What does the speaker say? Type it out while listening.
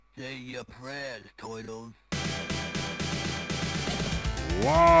Say your prayers, Toidles.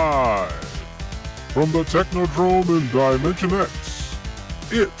 Live from the Technodrome in Dimension X,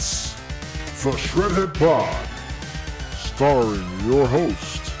 it's the Shredhead Pod, starring your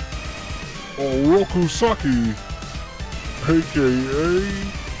host, Oroku Saki, aka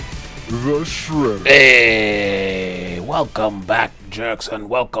the Shredder. Hey, welcome back, jerks, and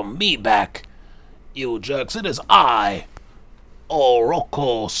welcome me back, you jerks. It is I,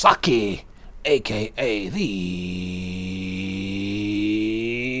 Oroku Saki, aka the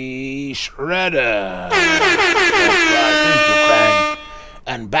Shredder. That's right, thank you, Krang.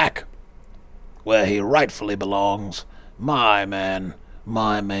 And back where he rightfully belongs, my man,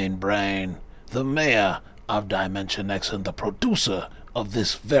 my main brain, the mayor of Dimension X and the producer of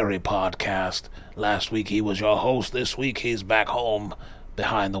this very podcast. Last week he was your host. This week he's back home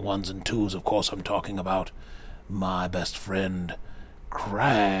behind the ones and twos. Of course, I'm talking about my best friend,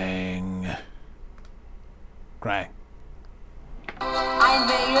 Krang. Krang.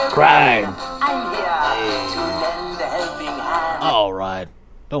 Krang. I'm here to lend a helping hand. All right.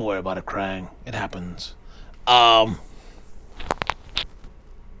 Don't worry about it, Krang. It happens.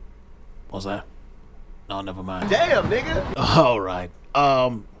 What's that? No, never mind. Damn, nigga. All right.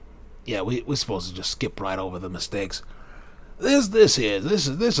 Yeah, we're supposed to just skip right over the mistakes. This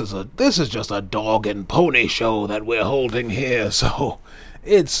is just a dog and pony show that we're holding here, so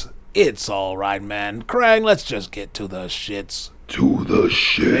it's all right, man. Krang, let's just get to the shits. To the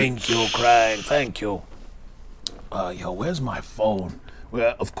shit. Thank you, Krang. Thank you. Yo, where's my phone?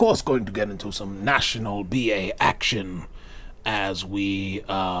 We're of course going to get into some national BA action, as we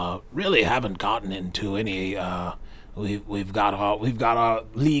really haven't gotten into any. We've got our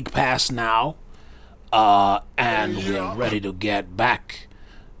league pass now, and we're ready to get back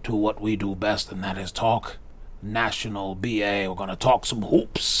to what we do best, and that is talk national BA. We're gonna talk some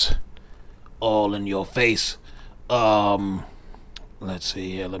hoops, all in your face. Let's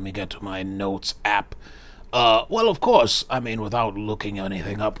see here. Let me get to my notes app. Well, of course, I mean, without looking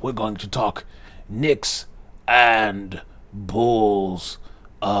anything up, we're going to talk Knicks and Bulls.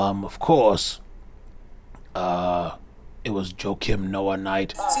 Of course, it was Joakim Noah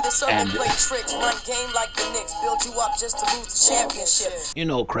night. See the circle And play tricks, run game like the Knicks, build you up just to lose the championship. you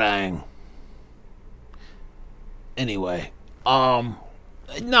know, Krang. Anyway,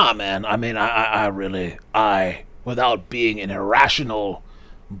 nah, man. I mean, I really, without being an irrational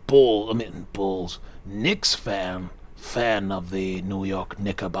Bulls, Knicks fan of the New York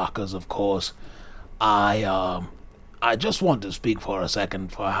Knickerbockers, of course. I just want to speak for a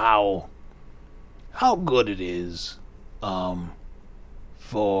second for how good it is, for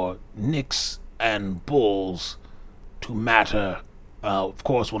Knicks and Bulls to matter. Of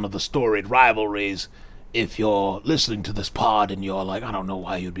course, one of the storied rivalries. If you're listening to this pod and you're like, I don't know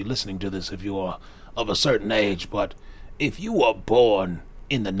why you'd be listening to this if you're of a certain age, but if you were born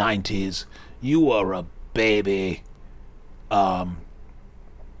in the 90s, you were a baby. You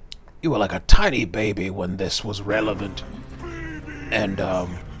were like a tiny baby when this was relevant. And,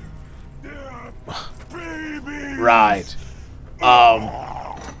 right.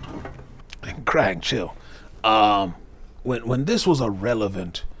 Krang, chill. When this was a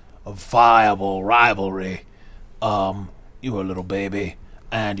relevant, a viable rivalry, you were a little baby,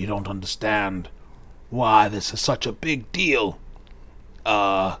 and you don't understand why this is such a big deal.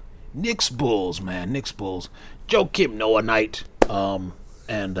 Knicks Bulls, man, Knicks Bulls. Joakim Noah night, and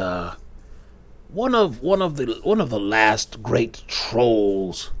one of the last great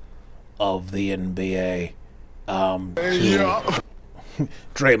trolls of the NBA.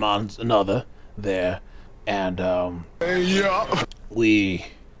 Draymond's another there, and we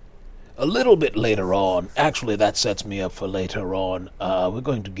a little bit later on. Actually, that sets me up for later on. We're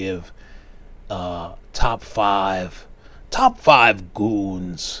going to give top five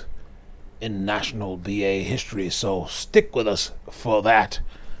goons in national BA history, so stick with us for that.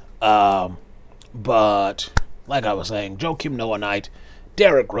 But like I was saying, Joakim Noah night,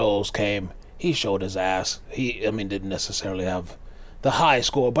 Derrick Rose came. He showed his ass. Didn't necessarily have the high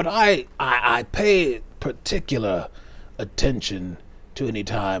score, but I pay particular attention to any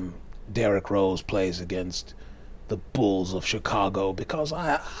time Derrick Rose plays against the Bulls of Chicago, because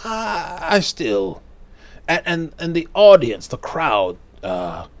I still, and the audience, the crowd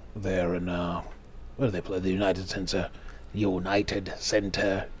there in where do they play? The United Center.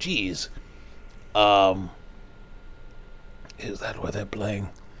 Jeez. Is that where they're playing?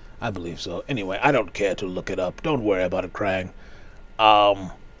 I believe so. Anyway, I don't care to look it up. Don't worry about it, Krang.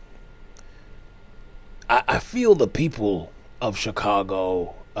 I feel the people of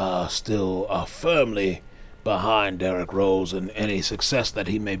Chicago still firmly behind Derrick Rose and any success that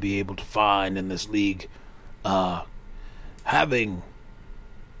he may be able to find in this league. Having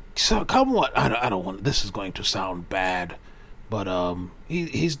somewhat, I don't want. This is going to sound bad, but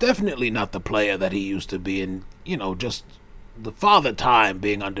he's definitely not the player that he used to be. And just the father time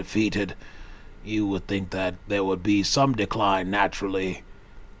being undefeated, you would think that there would be some decline naturally.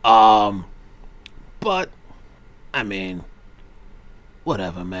 But I mean,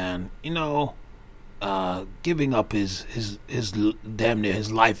 whatever, man. Giving up his damn near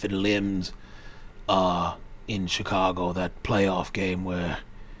his life and limbs in Chicago, that playoff game where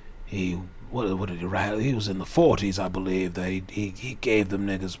he what did he write? He was in the 40s, I believe. He gave them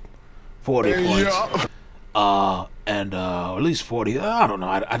niggas 40 points. And or at least 40. I don't know.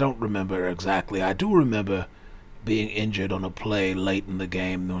 I don't remember exactly. I do remember being injured on a play late in the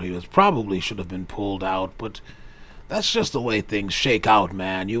game, though he should have been pulled out. But that's just the way things shake out,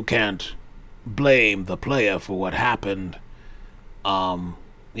 man. You can't blame the player for what happened.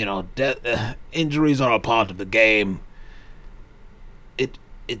 Injuries are a part of the game.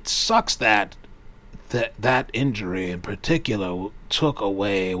 It sucks that injury in particular took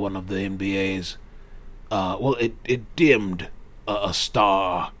away one of the NBA's. It dimmed a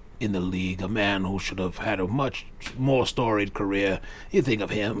star in the league, a man who should have had a much more storied career. You think of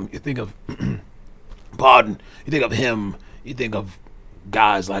him. You think of pardon. You think of him. You think of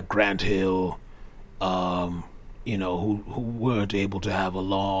guys like Grant Hill. Who weren't able to have a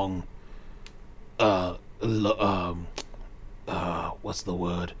long, what's the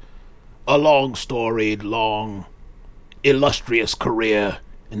word? A long storied, long, illustrious career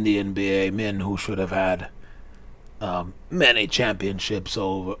in the NBA. Men who should have had many championships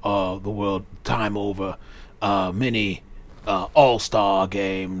over the world time over, many all-star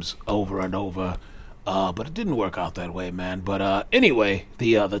games over and over. But it didn't work out that way, man. But anyway,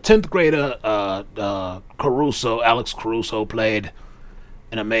 the 10th grader, Alex Caruso, played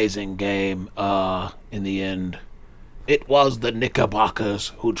an amazing game in the end. It was the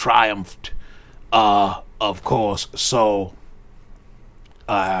Knickerbockers who triumphed, of course. So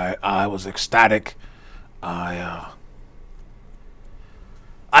I was ecstatic. I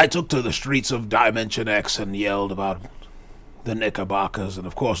took to the streets of Dimension X and yelled about the Knickerbockers, and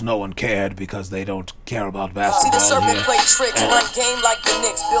of course no one cared because they don't care about basketball. See the serpent play tricks, run game like the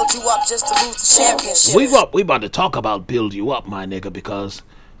Knicks, build you up just to lose the championship. We about to talk about build you up, my nigga, because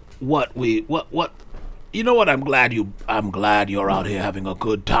I'm glad you're out here having a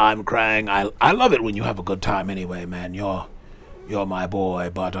good time, Krang. I love it when you have a good time anyway, man. You're my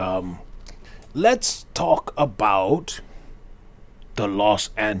boy. But let's talk about the Los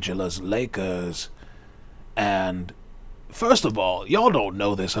Angeles Lakers. And first of all, y'all don't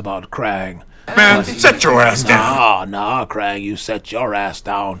know this about Krang. Man, set your ass down. Nah, Krang, you set your ass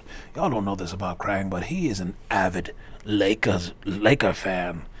down. Y'all don't know this about Krang, but he is an avid Laker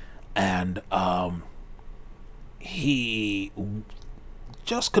fan. And he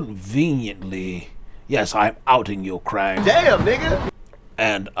just conveniently, yes, I'm outing you, Krang. Damn, nigga.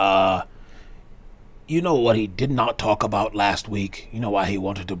 And you know what he did not talk about last week? You know why he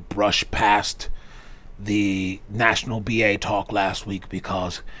wanted to brush past the national BA talk last week?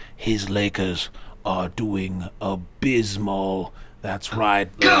 Because his Lakers are doing abysmal. That's right.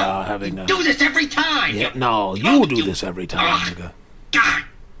 They are having a... do this every time. Yeah, no, you do this every time, nigga. God,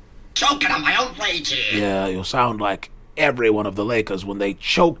 choking on my own rage here. Yeah, you'll sound like every one of the Lakers when they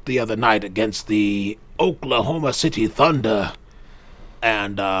choked the other night against the Oklahoma City Thunder.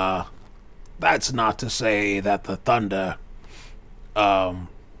 And that's not to say that the Thunder are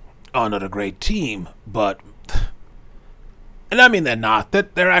not a great team, but... And I mean they're not. They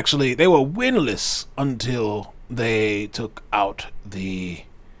were winless until they took out the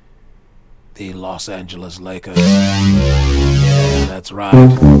Los Angeles Lakers. Yeah, that's right.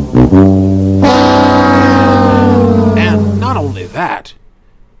 And not only that,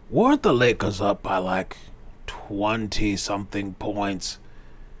 weren't the Lakers up by like 20-something points?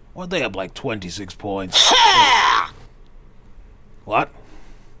 Weren't they up like 26 points? What?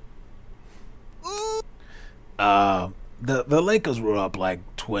 The Lakers were up like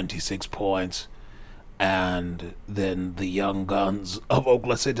 26 points, and then the young guns of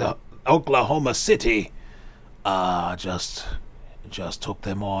Oklahoma City just took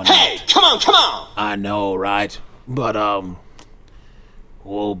them on. Hey, come on! I know, right? But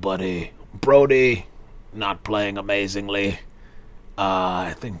buddy, Brody not playing amazingly.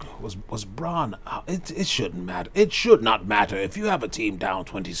 I think was Braun. It shouldn't matter. It should not matter if you have a team down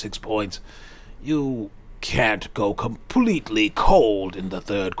 26 points. You can't go completely cold in the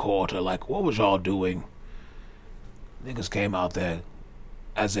third quarter. Like, what was y'all doing? Niggas came out there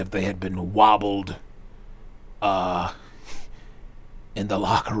as if they had been wobbled in the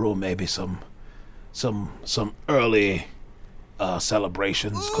locker room, maybe some early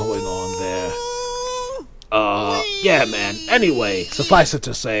celebrations going on there. Yeah, man. Anyway, suffice it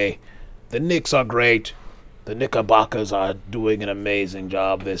to say, the Knicks are great. The Knickerbockers are doing an amazing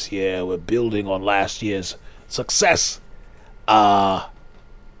job this year. We're building on last year's success. And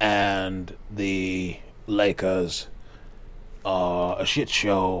the Lakers are a shit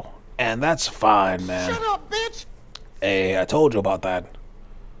show. And that's fine, man. Shut up, bitch! Hey, I told you about that.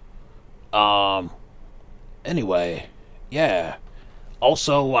 Anyway, yeah.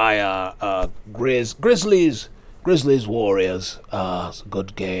 Also, Grizzlies Warriors. It's a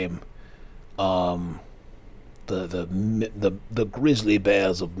good game. The Grizzly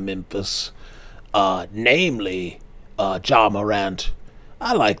Bears of Memphis, namely Ja Morant.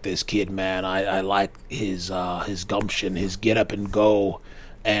 I like this kid, man. I like his gumption, his get up and go,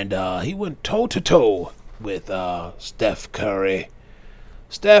 and he went toe to toe with Steph Curry.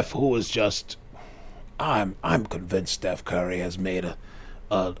 Steph, who is just, I'm convinced Steph Curry has made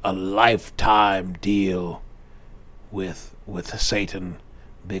a lifetime deal with Satan,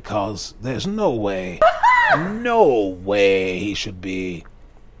 because there's no way he should be.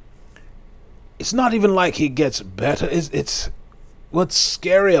 It's not even like he gets better. It's what's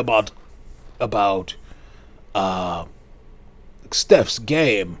scary about Steph's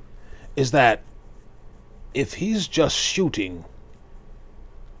game is that if he's just shooting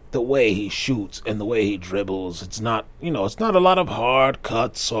the way he shoots and the way he dribbles, it's not a lot of hard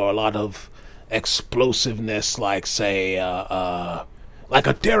cuts or a lot of explosiveness like, say, like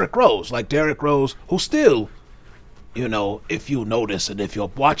a Derrick Rose, who still, if you notice and if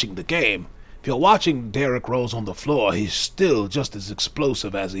you're watching the game, if you're watching Derrick Rose on the floor, he's still just as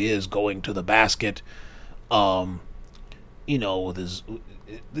explosive as he is going to the basket. With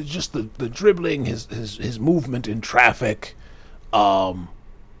the dribbling, his movement in traffic.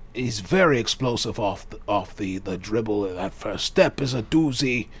 He's very explosive off the dribble. That first step is a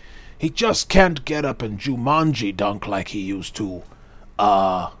doozy. He just can't get up and Jumanji dunk like he used to.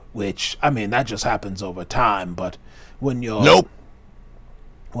 Which, I mean, that just happens over time. But when you're... Nope.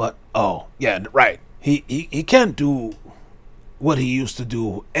 What? Oh, yeah, right. He can't do what he used to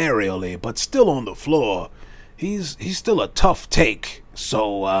do aerially, but still on the floor, he's still a tough take.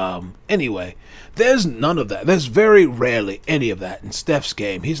 So, anyway, there's none of that. There's very rarely any of that in Steph's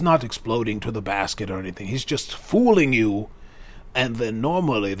game. He's not exploding to the basket or anything. He's just fooling you, and then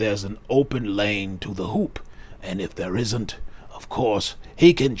normally there's an open lane to the hoop. And if there isn't, of course,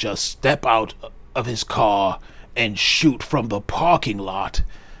 he can just step out of his car and shoot from the parking lot,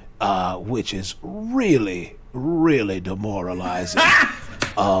 which is really, really demoralizing.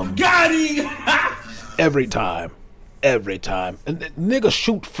 Got him! Every time. And niggas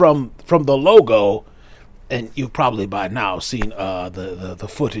shoot from the logo, and you've probably by now seen the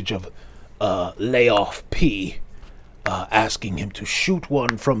footage of Layoff P asking him to shoot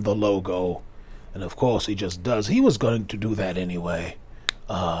one from the logo, and of course he just does. He was going to do that anyway.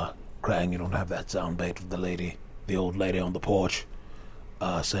 Krang, you don't have that soundbite of the old lady on the porch,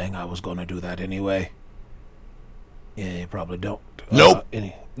 saying I was going to do that anyway. Yeah, you probably don't. Nope.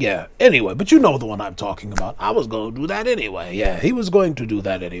 Anyway, but you know the one I'm talking about. I was going to do that anyway. Yeah, he was going to do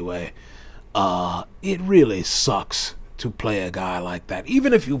that anyway. It really sucks to play a guy like that.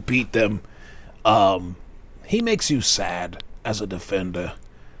 Even if you beat them, he makes you sad as a defender.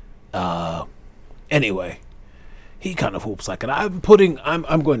 Anyway, he kind of hoops like it. I'm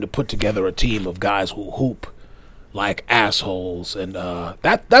going to put together a team of guys who hoop like assholes, and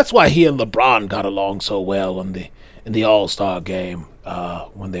that's why he and LeBron got along so well in the All-Star game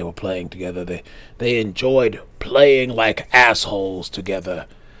when they were playing together. They enjoyed playing like assholes together.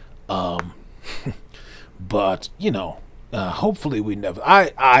 But hopefully we never.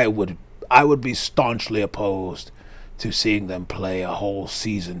 I would be staunchly opposed to seeing them play a whole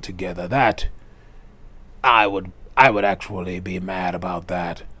season together. That I would actually be mad about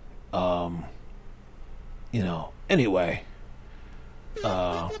that. Anyway,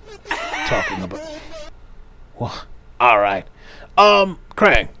 talking about. Well, all right.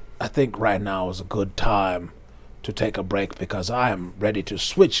 Krang, I think right now is a good time to take a break because I am ready to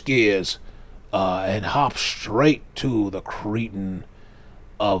switch gears and hop straight to the cretin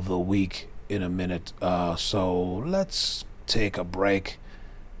of the week in a minute. So let's take a break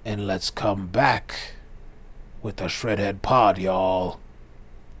and let's come back with the Shredhead Pod, y'all.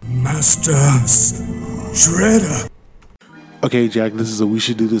 Master Shredder. Okay, Jack, this is a We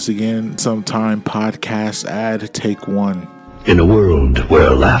Should Do This Again Sometime podcast ad, take one. In a world where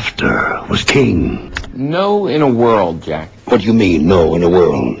laughter was king. No, in a world, Jack. What do you mean, no, in a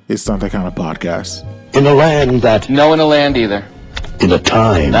world? It's not that kind of podcast. In a land that... No in a land either. In a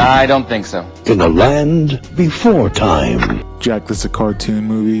time... Nah, I don't think so. In a land before time. Jack, this is a cartoon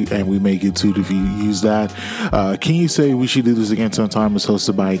movie, and we may get sued if you use that. Can you say We Should Do This Again Sometime is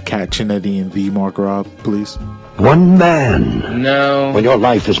hosted by Kat Chinetti and the Mark Robb, please? One man. No. When your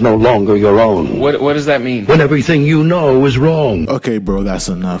life is no longer your own. What does that mean? When everything you know is wrong. Okay, bro, that's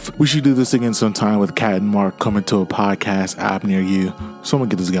enough. We Should Do This Again Sometime with Kat and Mark coming to a podcast app near you. Someone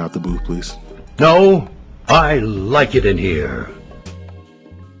get this guy out the booth, please. No, I like it in here.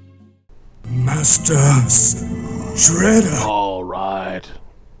 Masters, Shredder. All right.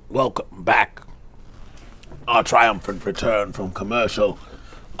 Welcome back. Our triumphant return from commercial.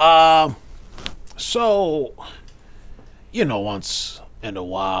 So, you know, once in a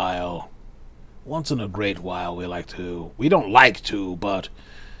great while, we don't like to, but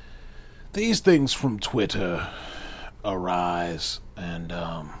these things from Twitter arise, and,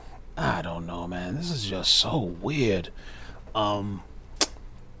 I don't know, man, this is just so weird. There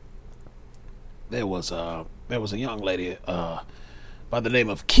was a young lady, by the name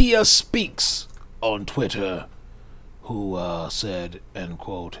of Kia Speaks on Twitter, who, said, end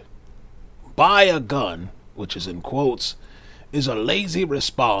quote, "Buy a gun," which is in quotes, "is a lazy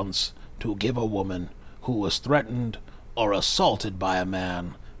response to give a woman who was threatened or assaulted by a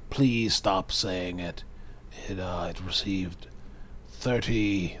man. Please stop saying it." It received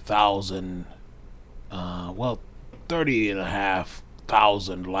 30,000,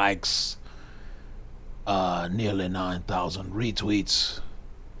 30,500 likes, nearly 9,000 retweets,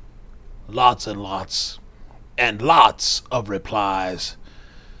 lots and lots, and lots of replies.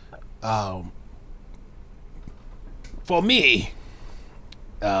 For me,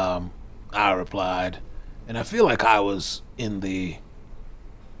 I replied, and I feel like I was in the,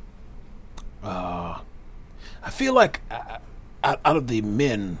 I feel like out of the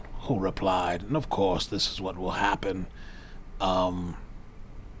men who replied, and of course this is what will happen, I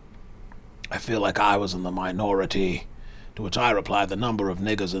feel like I was in the minority, to which I replied, the number of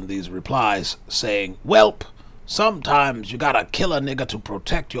niggas in these replies saying, "Welp, sometimes you gotta kill a nigga to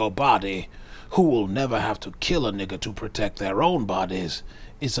protect your body. Who will never have to kill a nigga to protect their own bodies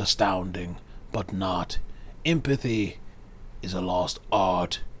is astounding, but not. Empathy is a lost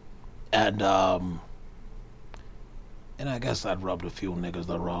art." And I guess that rubbed a few niggas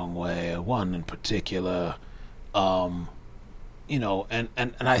the wrong way. One in particular, and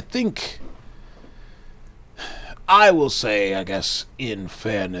I think, I will say, I guess, in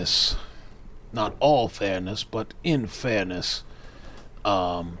fairness, not all fairness, but in fairness,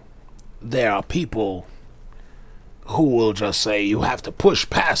 there are people who will just say, you have to push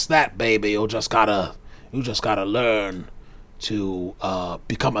past that, baby. You just gotta learn to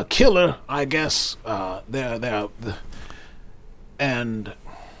become a killer, I guess. And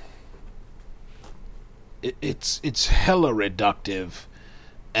it's hella reductive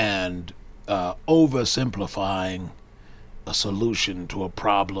and oversimplifying a solution to a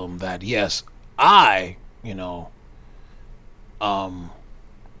problem that, yes, I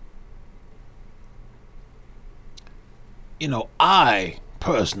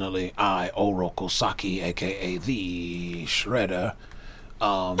personally, Oroku Saki, aka the Shredder,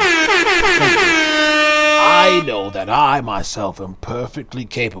 I know that I myself am perfectly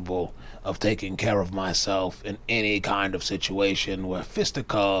capable of taking care of myself in any kind of situation where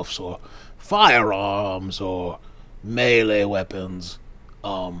fisticuffs or firearms or melee weapons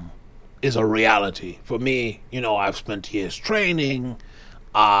is a reality. For me, I've spent years training.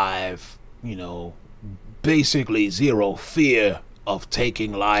 I've, basically zero fear of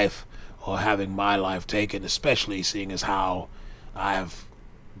taking life or having my life taken, especially seeing as how I have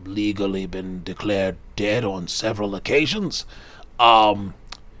legally been declared dead on several occasions. I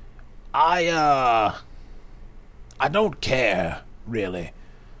don't care really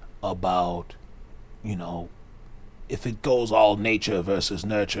about, if it goes all nature versus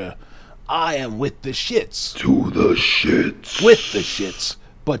nurture. I am with the shits. To the shits. With the shits.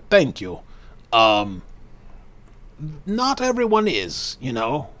 But thank you. Not everyone is,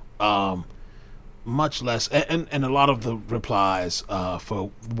 much less, and a lot of the replies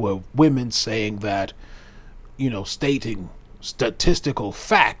were women saying that, stating statistical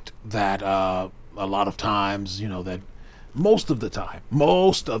fact that a lot of times, that most of the time,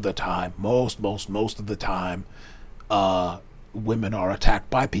 women are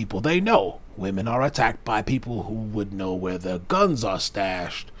attacked by people they know. Women are attacked by people who would know where their guns are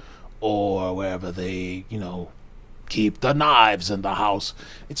stashed or wherever they, keep the knives in the house.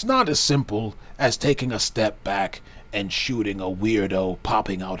 It's not as simple as taking a step back and shooting a weirdo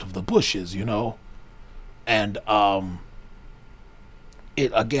popping out of the bushes, And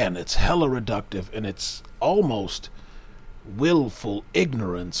it's hella reductive, and it's almost willful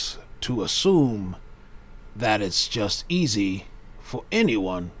ignorance to assume that it's just easy for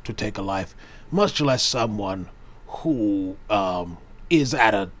anyone to take a life, much less someone who is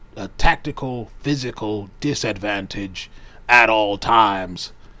at a tactical, physical disadvantage at all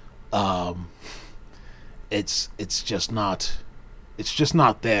times. It's just not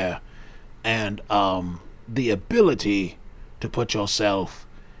there, and the ability to put yourself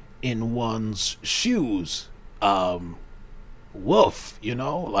in one's shoes, woof,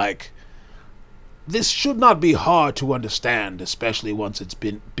 like, this should not be hard to understand, especially once it's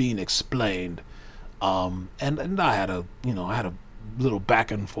been explained. And I had a little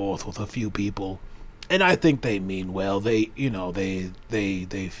back and forth with a few people, and I think they mean well. They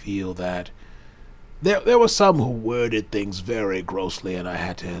feel that there were some who worded things very grossly, and I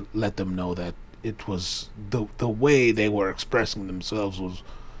had to let them know that it was the way they were expressing themselves was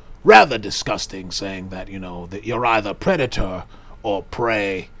rather disgusting, saying that that you're either predator or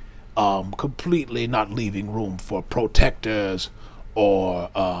prey, completely not leaving room for protectors or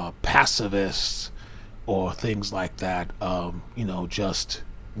pacifists or things like that. Just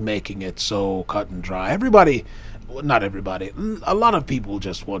making it so cut and dry. Everybody, well, not everybody, a lot of people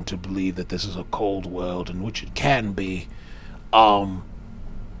just want to believe that this is a cold world, in which it can be.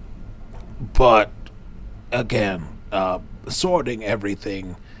 But again, sorting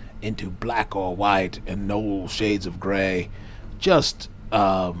everything into black or white and no shades of gray, just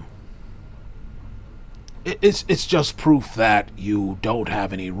it's just proof that you don't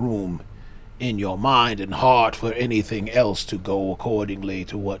have any room in your mind and heart for anything else to go accordingly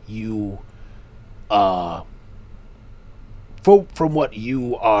to what you from what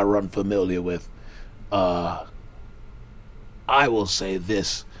you are unfamiliar with. I will say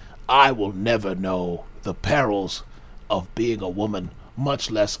this: I will never know the perils of being a woman,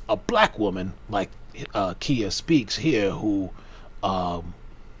 much less a black woman like Kia Speaks here, who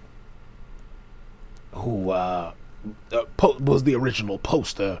was the original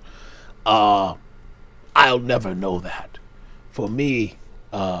poster. I'll never know that. For me,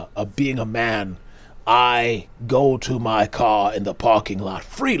 being a man, I go to my car in the parking lot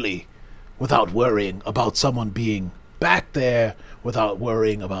freely without worrying about someone being back there, without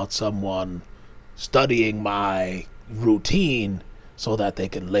worrying about someone studying my routine so that they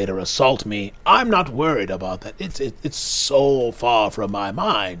can later assault me. I'm not worried about that. It's so far from my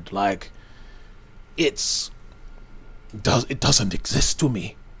mind. Like, it doesn't exist to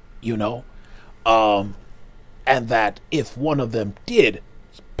me, and that if one of them did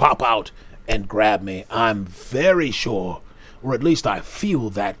pop out and grab me, I'm very sure, or at least I feel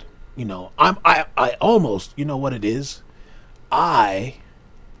that, I almost, what it is? I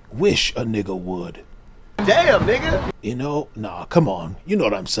wish a nigga would. Damn, nigga. Nah, come on. You know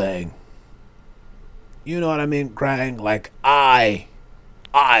what I'm saying. You know what I mean, Krang? Like, I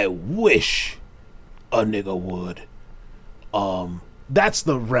wish a nigga would. That's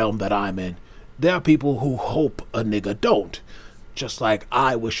the realm that I'm in. There are people who hope a nigga don't, just like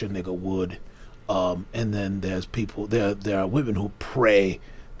I wish a nigga would. And then there's people, there are women who pray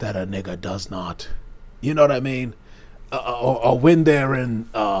that a nigga does not. You know what I mean? Or when they're in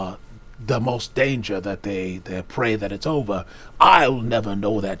the most danger, that they pray that it's over. I'll never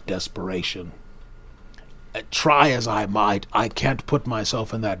know that desperation. Try as I might, I can't put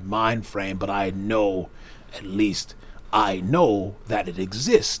myself in that mind frame, but I know, at least I know that it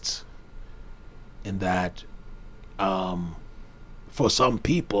exists. And that for some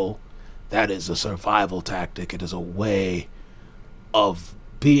people, that is a survival tactic. It is a way of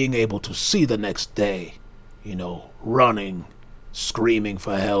being able to see the next day, running, screaming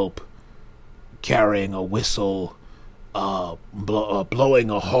for help, carrying a whistle, blowing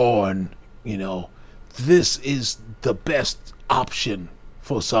a horn. This is the best option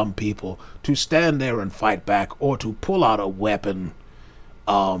for some people. To stand there and fight back, or to pull out a weapon,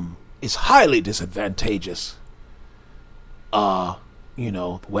 is highly disadvantageous. The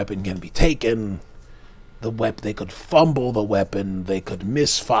weapon can be taken. They could fumble the weapon. They could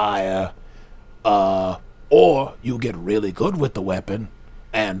misfire. Or you get really good with the weapon,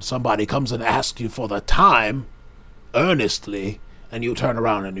 and somebody comes and asks you for the time, earnestly, and you turn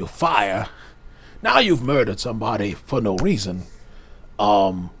around and you fire. Now you've murdered somebody for no reason.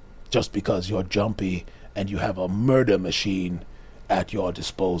 Just because you're jumpy and you have a murder machine at your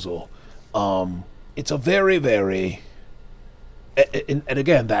disposal. It's a very, very, and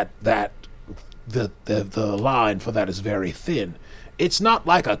again, that the line for that is very thin. It's not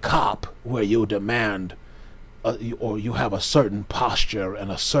like a cop where you demand, or you have a certain posture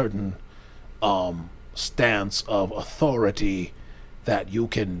and a certain stance of authority that you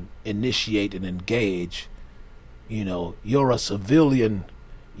can initiate and engage. You know, you're a civilian,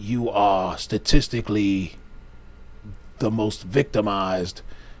 you are statistically the most victimized,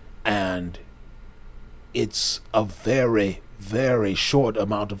 and it's a very, very short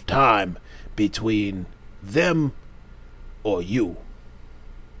amount of time between them or you.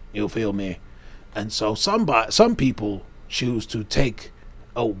 You feel me? And so some people choose to take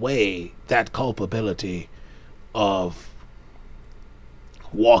away that culpability of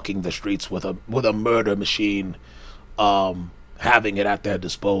walking the streets with a murder machine, having it at their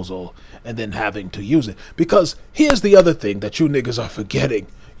disposal, and then having to use it. Because here's the other thing that you niggas are forgetting.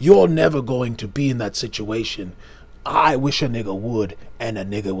 You're never going to be in that situation. I wish a nigga would, and a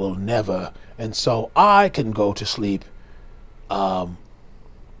nigga will never. And so I can go to sleep.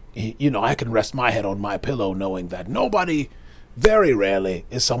 You know, I can rest my head on my pillow knowing that nobody, very rarely,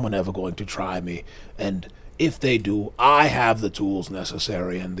 is someone ever going to try me. And if they do, I have the tools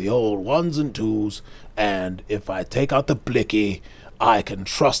necessary and the old ones and twos. And if I take out the blicky, I can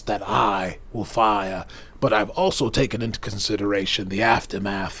trust that I will fire. But I've also taken into consideration the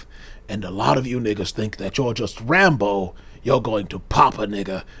aftermath. And a lot of you niggas think that you're just Rambo. You're going to pop a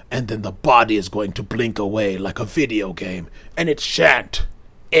nigga, and then the body is going to blink away like a video game. And it shan't.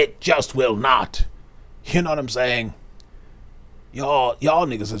 It just will not. You know what I'm saying? Y'all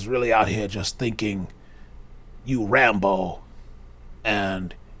niggas is really out here just thinking you Rambo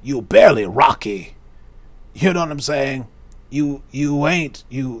and you barely Rocky. You know what I'm saying? You ain't,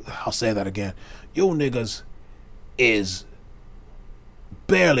 I'll say that again. You niggas is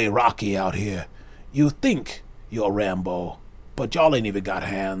barely Rocky out here. You think you're Rambo, but y'all ain't even got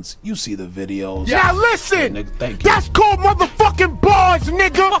hands. You see the videos. Now listen, nigga, thank you. that's called motherfucking bars,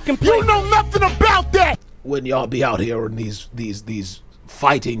 nigga. You know nothing about that. When y'all be out here in these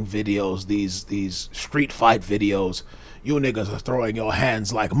fighting videos, these street fight videos, you niggas are throwing your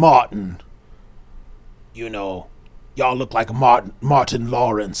hands like Martin. You know, y'all look like Martin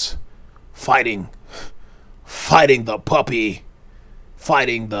Lawrence fighting the puppy,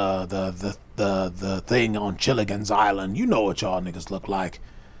 fighting the thing on Chilligan's Island. You know what y'all niggas look like.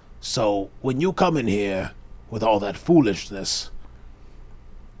 So when you come in here with all that foolishness,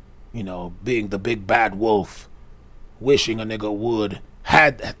 you know, being the big bad wolf, wishing a nigga would,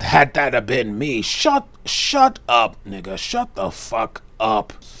 had that have been me, shut up, nigga, shut the fuck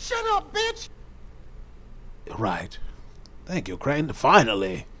up. Shut up, bitch. Right. Thank you, Crane.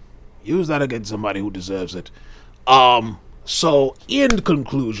 Finally. Use that against somebody who deserves it. So, in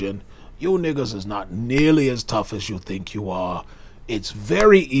conclusion, you niggas is not nearly as tough as you think you are. It's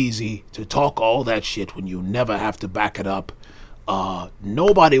very easy to talk all that shit when you never have to back it up.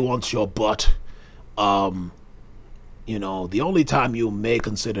 Nobody wants your butt. You know, the only time you may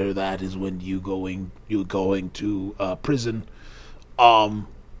consider that is when you're going to prison. And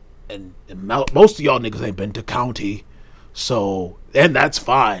most of y'all niggas ain't been to county, so, and that's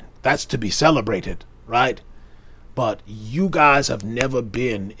fine. That's to be celebrated, right? But you guys have never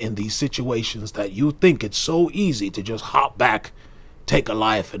been in these situations that you think it's so easy to just hop back, take a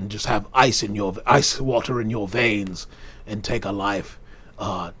life, and just have ice water in your veins and take a life,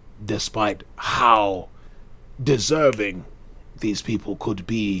 despite how deserving these people could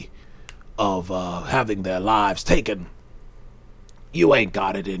be of having their lives taken. You ain't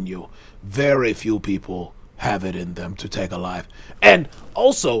got it in you. Very few people have it in them to take a life. And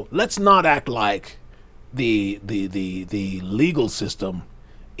also, let's not act like the legal system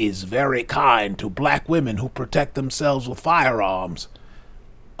is very kind to black women who protect themselves with firearms.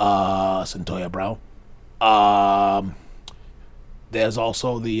 Centoya Brown. There's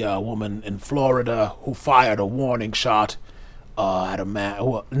also the woman in Florida who fired a warning shot at a man,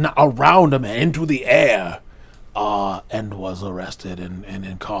 around a man, into the air, and was arrested and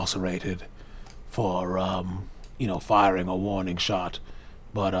incarcerated for, firing a warning shot.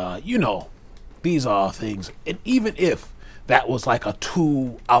 But, these are things. And even if that was like a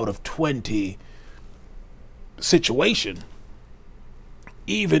 2 out of 20 situation,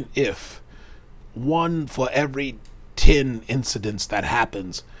 even if 1 for every 10 incidents that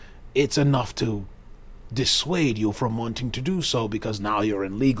happens, it's enough to dissuade you from wanting to do so, because now you're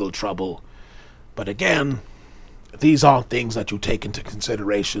in legal trouble. But again, these aren't things that you take into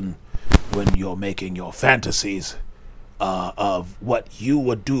consideration when you're making your fantasies of what you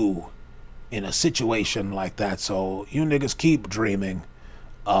would do in a situation like that. So you niggas keep dreaming,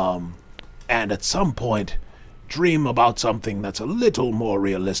 and at some point dream about something that's a little more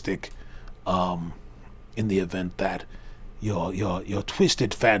realistic, in the event that your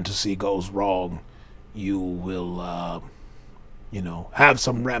twisted fantasy goes wrong. You will have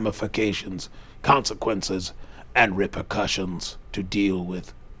some ramifications, consequences, and repercussions to deal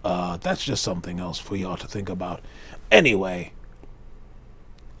with. That's just something else for y'all to think about. Anyway,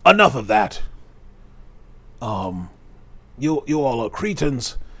 enough of that. You all are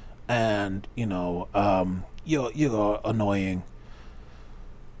cretins, and you're annoying.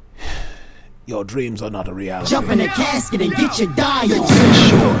 Your dreams are not a reality. Jump in the casket and get your dial.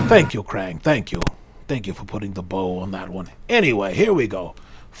 Sure. Thank you, Krang. Thank you. Thank you for putting the bow on that one. Anyway, here we go.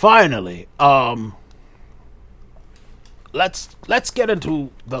 Finally, let's get into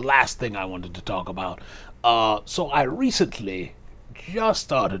the last thing I wanted to talk about. So I recently just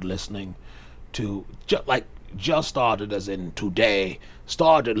started listening to, just started as in today,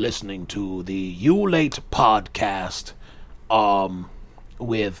 started listening to the U-Late podcast,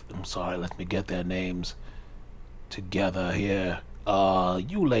 with, I'm sorry, let me get their names together here.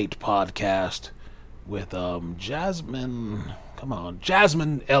 U-Late podcast with Jasmine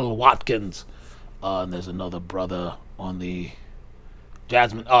L. Watkins, and there's another brother on the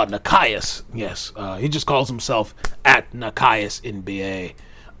Jasmine, Nikias, yes, he just calls himself at Nikias NBA,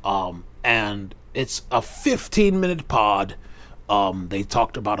 and it's a 15-minute pod. They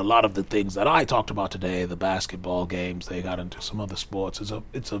talked about a lot of the things that I talked about today, the basketball games. They got into some other sports.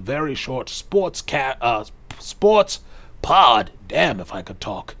 It's a very short sports pod. Damn, if I could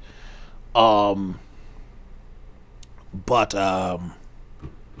talk.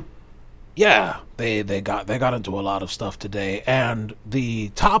 Yeah, they got into a lot of stuff today, and the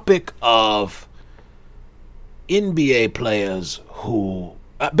topic of NBA players who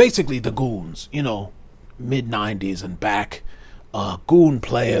basically the goons, mid 90s and back. Goon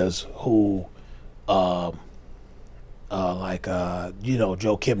players who, Joakim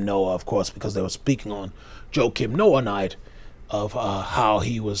Noah, of course, because they were speaking on Joakim Noah night of how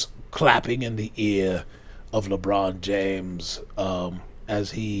he was clapping in the ear of LeBron James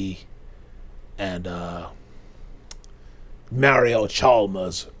as he and Mario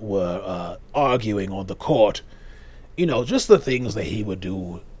Chalmers were arguing on the court. Just the things that he would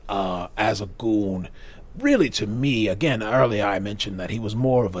do as a goon. Really, to me, again, earlier I mentioned that he was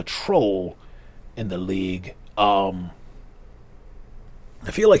more of a troll in the league. I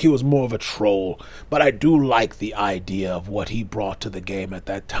feel like he was more of a troll, but I do like the idea of what he brought to the game at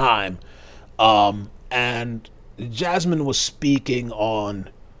that time. And Jasmine was speaking on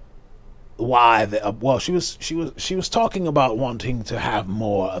why she was talking about wanting to have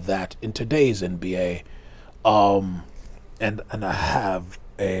more of that in today's NBA. And I have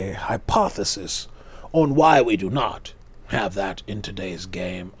a hypothesis on why we do not have that in today's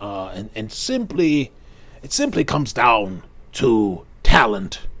game, and it simply comes down to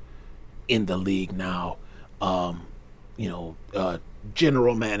talent in the league now.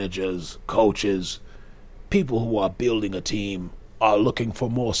 General managers, coaches, people who are building a team are looking for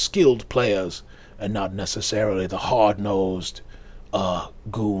more skilled players and not necessarily the hard-nosed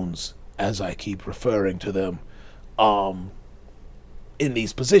goons, as I keep referring to them, in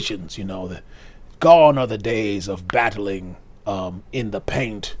these positions. Gone are the days of battling in the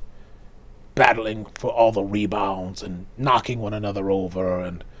paint, battling for all the rebounds and knocking one another over,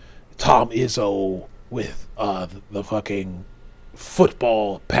 and Tom Izzo with the fucking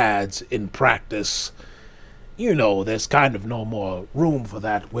football pads in practice. There's kind of no more room for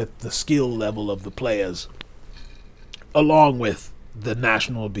that with the skill level of the players, along with the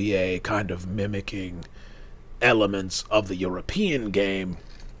National BA kind of mimicking elements of the European game.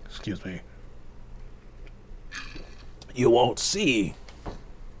 Excuse me. You won't see,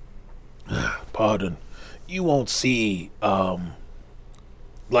 you won't see,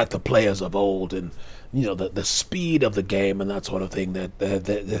 like the players of old, and, the speed of the game and that sort of thing, that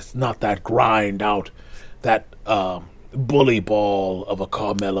there's not that grind out, that bully ball of a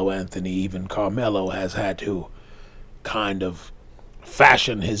Carmelo Anthony. Even Carmelo has had to kind of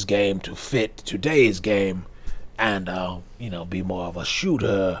fashion his game to fit today's game, and, be more of a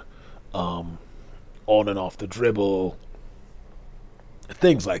shooter, on and off the dribble,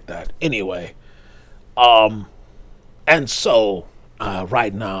 things like that. Anyway, and so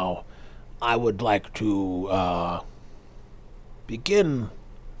right now I would like to begin.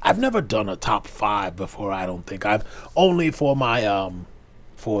 I've never done a top 5 before. I don't think I've only for my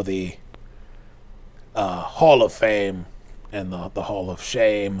for the Hall of Fame and the Hall of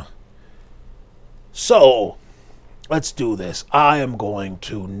Shame. So let's do this. I am going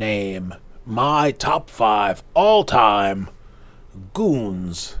to name my top 5 all-time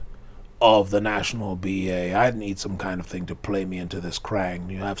goons of the National BA. I need some kind of thing to play me into this, Krang.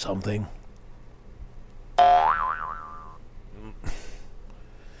 Do you have something?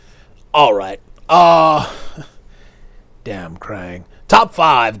 All right. Damn, Krang. Top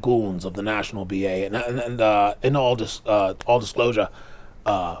 5 goons of the National BA, and in all disclosure,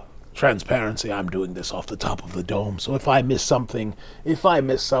 transparency, I'm doing this off the top of the dome. So if I miss something, if I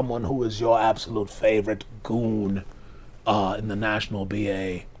miss someone who is your absolute favorite goon in the National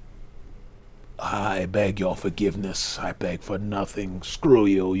BA, I beg your forgiveness. I beg for nothing. Screw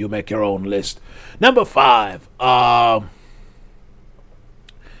you. You make your own list. Number 5.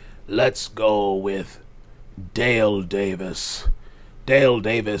 Let's go with Dale Davis. Dale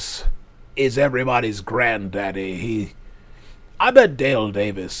Davis is everybody's granddaddy. I bet Dale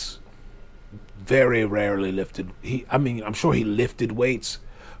Davis very rarely lifted. I'm sure he lifted weights,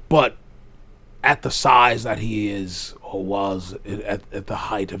 but at the size that he is or was at the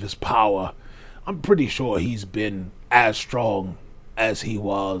height of his power, I'm pretty sure he's been as strong as he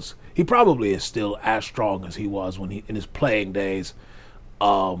was. He probably is still as strong as he was when in his playing days.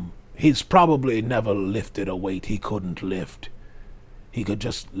 He's probably never lifted a weight he couldn't lift. He could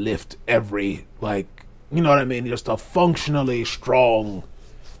just lift every, you know what I mean? Just a functionally strong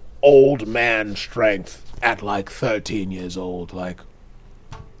old man strength at 13 years old.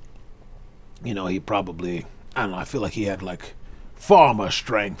 He probably, I don't know, I feel like he had farmer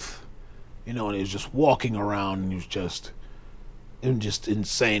strength, and he was just walking around and he was just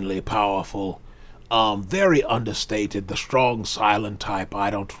insanely powerful. Very understated, the strong silent type.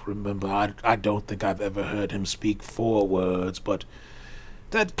 I don't remember, I don't think I've ever heard him speak 4 words, but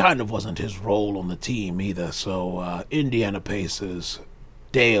that kind of wasn't his role on the team either. So Indiana Pacers,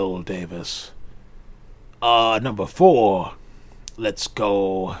 Dale Davis. Number 4, let's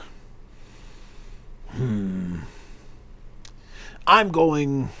go. I'm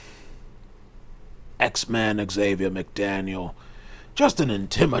going X-Man Xavier McDaniel. Just an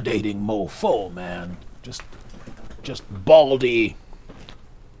intimidating mofo, man. Just baldy.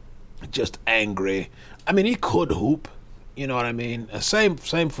 Just angry. I mean, he could hoop. You know what I mean? Same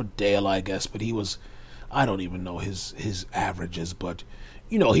for Dale, I guess, but he was, I don't even know his averages, but,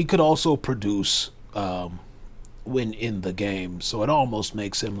 he could also produce when in the game, so it almost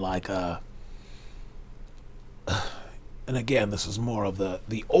makes him like a, and again, this is more of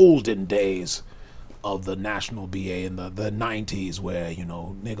the olden days of the National BA in the 90s where,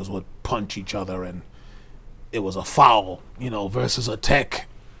 niggas would punch each other and it was a foul, versus a tech.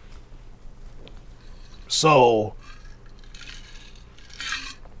 So,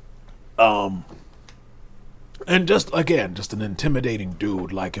 and just an intimidating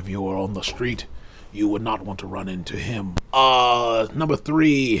dude. Like if you were on the street, you would not want to run into him. Number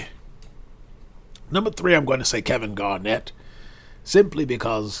three, I'm going to say Kevin Garnett, simply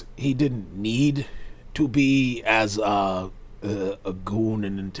because he didn't need to be as a goon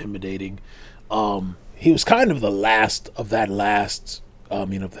and intimidating. He was kind of the last of that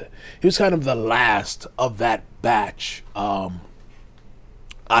he was kind of the last of that batch.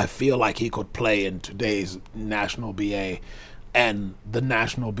 I feel like he could play in today's National BA and the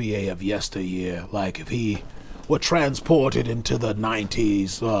National BA of yesteryear. Like if he were transported into the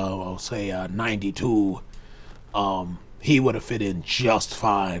 90s, I'll say 92, he would have fit in just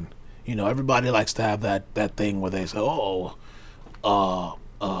fine. Everybody likes to have that thing where they say,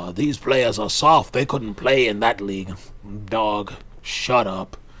 these players are soft. They couldn't play in that league. Dog, shut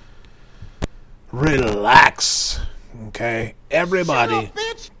up. Relax. Okay? Everybody,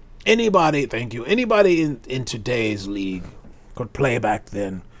 anybody, thank you. Anybody in today's league could play back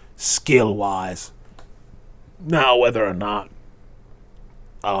then, skill-wise. Now, whether or not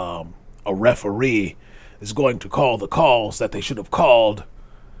a referee is going to call the calls that they should have called,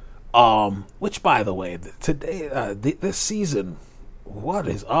 which, by the way, today, this season, what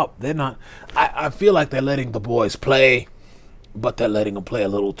is up? They're not. I feel like they're letting the boys play, but they're letting them play a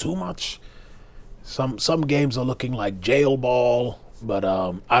little too much. Some games are looking like jail ball, but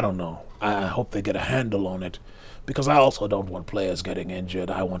I don't know. I hope they get a handle on it, because I also don't want players getting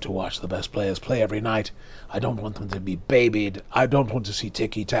injured. I want to watch the best players play every night. I don't want them to be babied. I don't want to see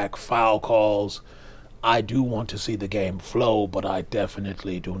ticky-tack foul calls. I do want to see the game flow, but I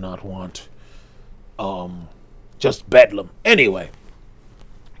definitely do not want just bedlam. Anyway,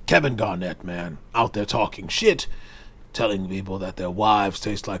 Kevin Garnett, man, out there talking shit, telling people that their wives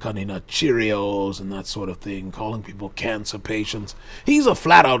taste like Honey Nut Cheerios and that sort of thing, calling people cancer patients. He's a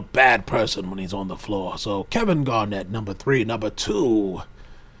flat-out bad person when he's on the floor. So Kevin Garnett, number 3. Number 2,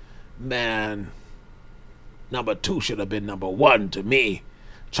 man, number 2 should have been number 1 to me.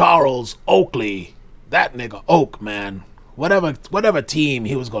 Charles Oakley. That nigga Oak, man. Whatever team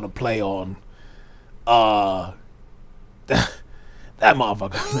he was going to play on, that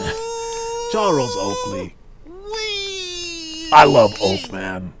motherfucker, man. Charles Oakley. I love Oak,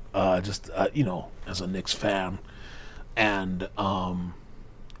 man. As a Knicks fan. and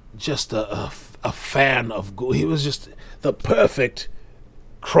just a fan of. He was just the perfect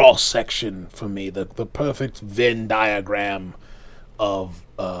cross section for me, the perfect Venn diagram of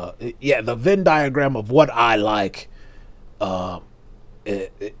the Venn diagram of what I like.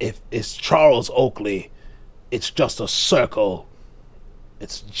 If it's Charles Oakley, it's just a circle.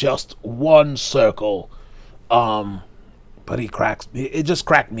 It's just one circle. But he cracks me. It just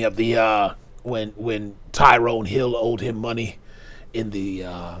cracked me up. The when Tyrone Hill owed him money in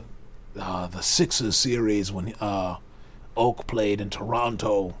the Sixers series when Oak played in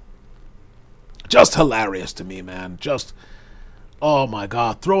Toronto. Just hilarious to me, man. Just, oh my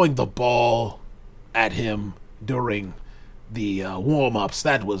God, throwing the ball at him during the warm-ups.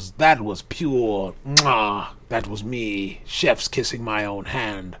 That was pure. That was me. Chef's kissing my own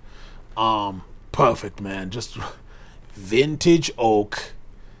hand. Perfect, man. Just vintage Oak.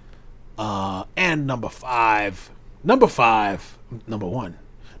 And number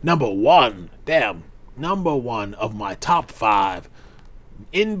one of my top 5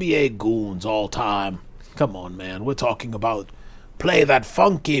 NBA goons all time. Come on, man. We're talking about play that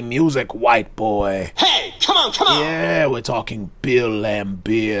funky music, white boy. Hey, come on. Yeah, we're talking Bill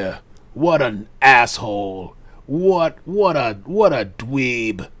Laimbeer. What an asshole. What a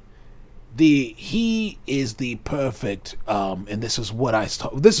dweeb. He is the perfect and this is what I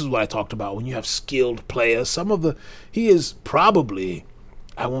talked about when you have skilled players. He is probably,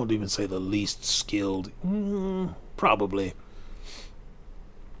 I won't even say the least skilled, probably.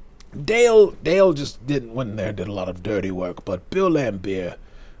 Dale just went in there and did a lot of dirty work, but Bill Laimbeer,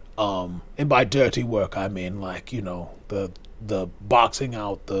 and by dirty work I mean like, you know, the boxing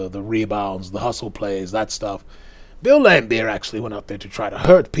out, the rebounds, the hustle plays, that stuff. Bill Laimbeer actually went out there to try to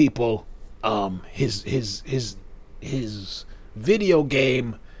hurt people. His video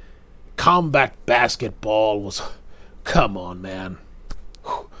game combat basketball was, come on, man.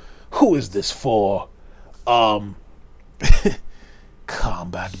 Who is this for?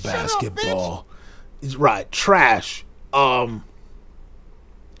 Combat basketball. He's right, trash. But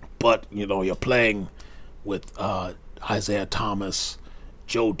you know, you're playing with Isaiah Thomas,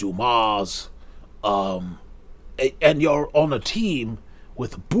 Joe Dumas, and you're on a team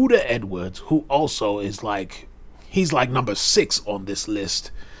with Buddha Edwards, who also is like, he's like number 6 on this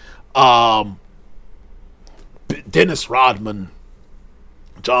list. Dennis Rodman,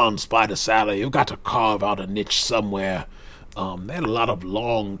 John Spider Sally, you've got to carve out a niche somewhere. They had a lot of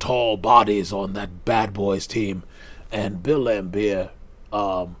long, tall bodies on that Bad Boys team, and Bill Laimbeer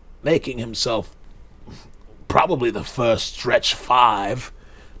making himself probably the first stretch 5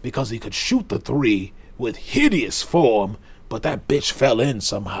 because he could shoot the 3 with hideous form, but that bitch fell in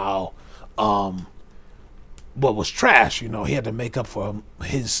somehow. What was trash, you know, he had to make up for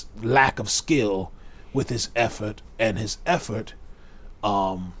his lack of skill with his effort, and his effort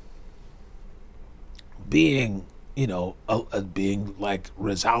being, you know, being like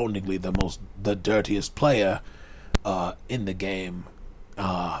resoundingly the dirtiest player in the game.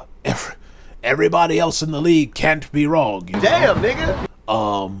 Everybody else in the league can't be wrong. You know? Damn, nigga.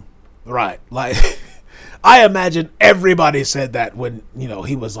 Right, like I imagine everybody said that when, you know,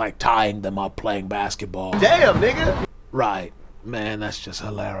 he was like tying them up playing basketball. Damn, nigga. Right, man, that's just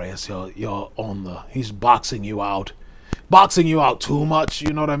hilarious. You're on he's boxing you out too much.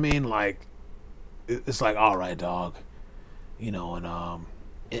 You know what I mean? Like, it's like, all right, dog. You know,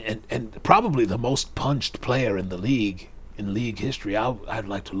 and probably the most punched player in the league, in league history. I'd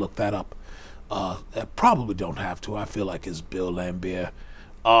like to look that up. I probably don't have to. I feel like it's Bill Laimbeer.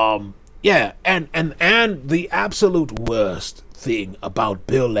 Yeah, and the absolute worst thing about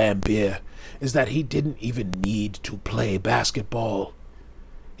Bill Laimbeer is that he didn't even need to play basketball.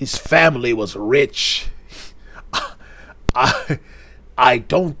 His family was rich. I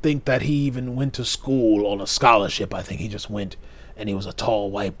don't think that he even went to school on a scholarship. I think he just went, and he was a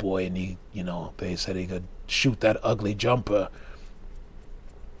tall white boy, and he, you know, they said he could shoot that ugly jumper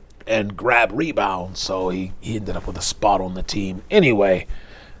and grab rebounds, so he ended up with a spot on the team. Anyway,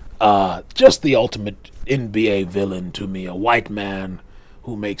 just the ultimate NBA villain to me, a white man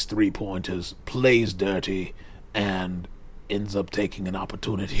who makes 3-pointers, plays dirty, and ends up taking an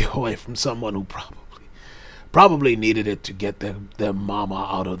opportunity away from someone who probably needed it to get their mama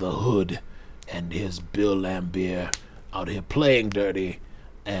out of the hood. And here's Bill Laimbeer out here playing dirty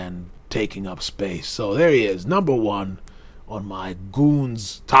and taking up space. So there he is, number 1 on my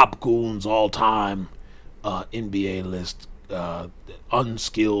top goons all time NBA list.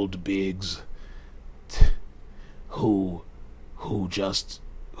 Unskilled bigs who just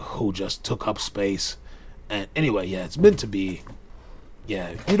took up space. And anyway, yeah, it's meant to be.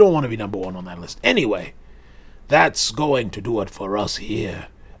 Yeah, you don't want to be number 1 on that list. Anyway, that's going to do it for us here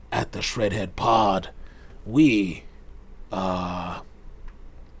at the Shredhead Pod. We don't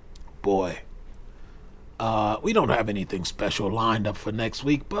have anything special lined up for next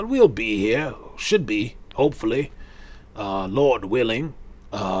week, but we'll be here. Should be, hopefully. Lord willing.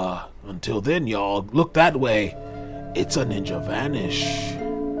 Until then, y'all, look that way. It's a Ninja Vanish.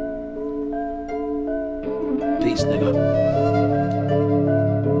 Peace, nigga.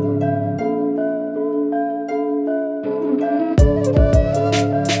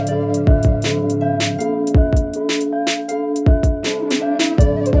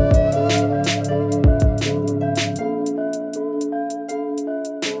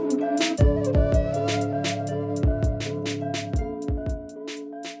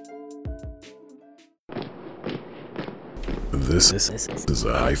 This is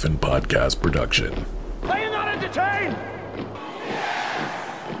a Hyphen Podcast production. Are you not entertained?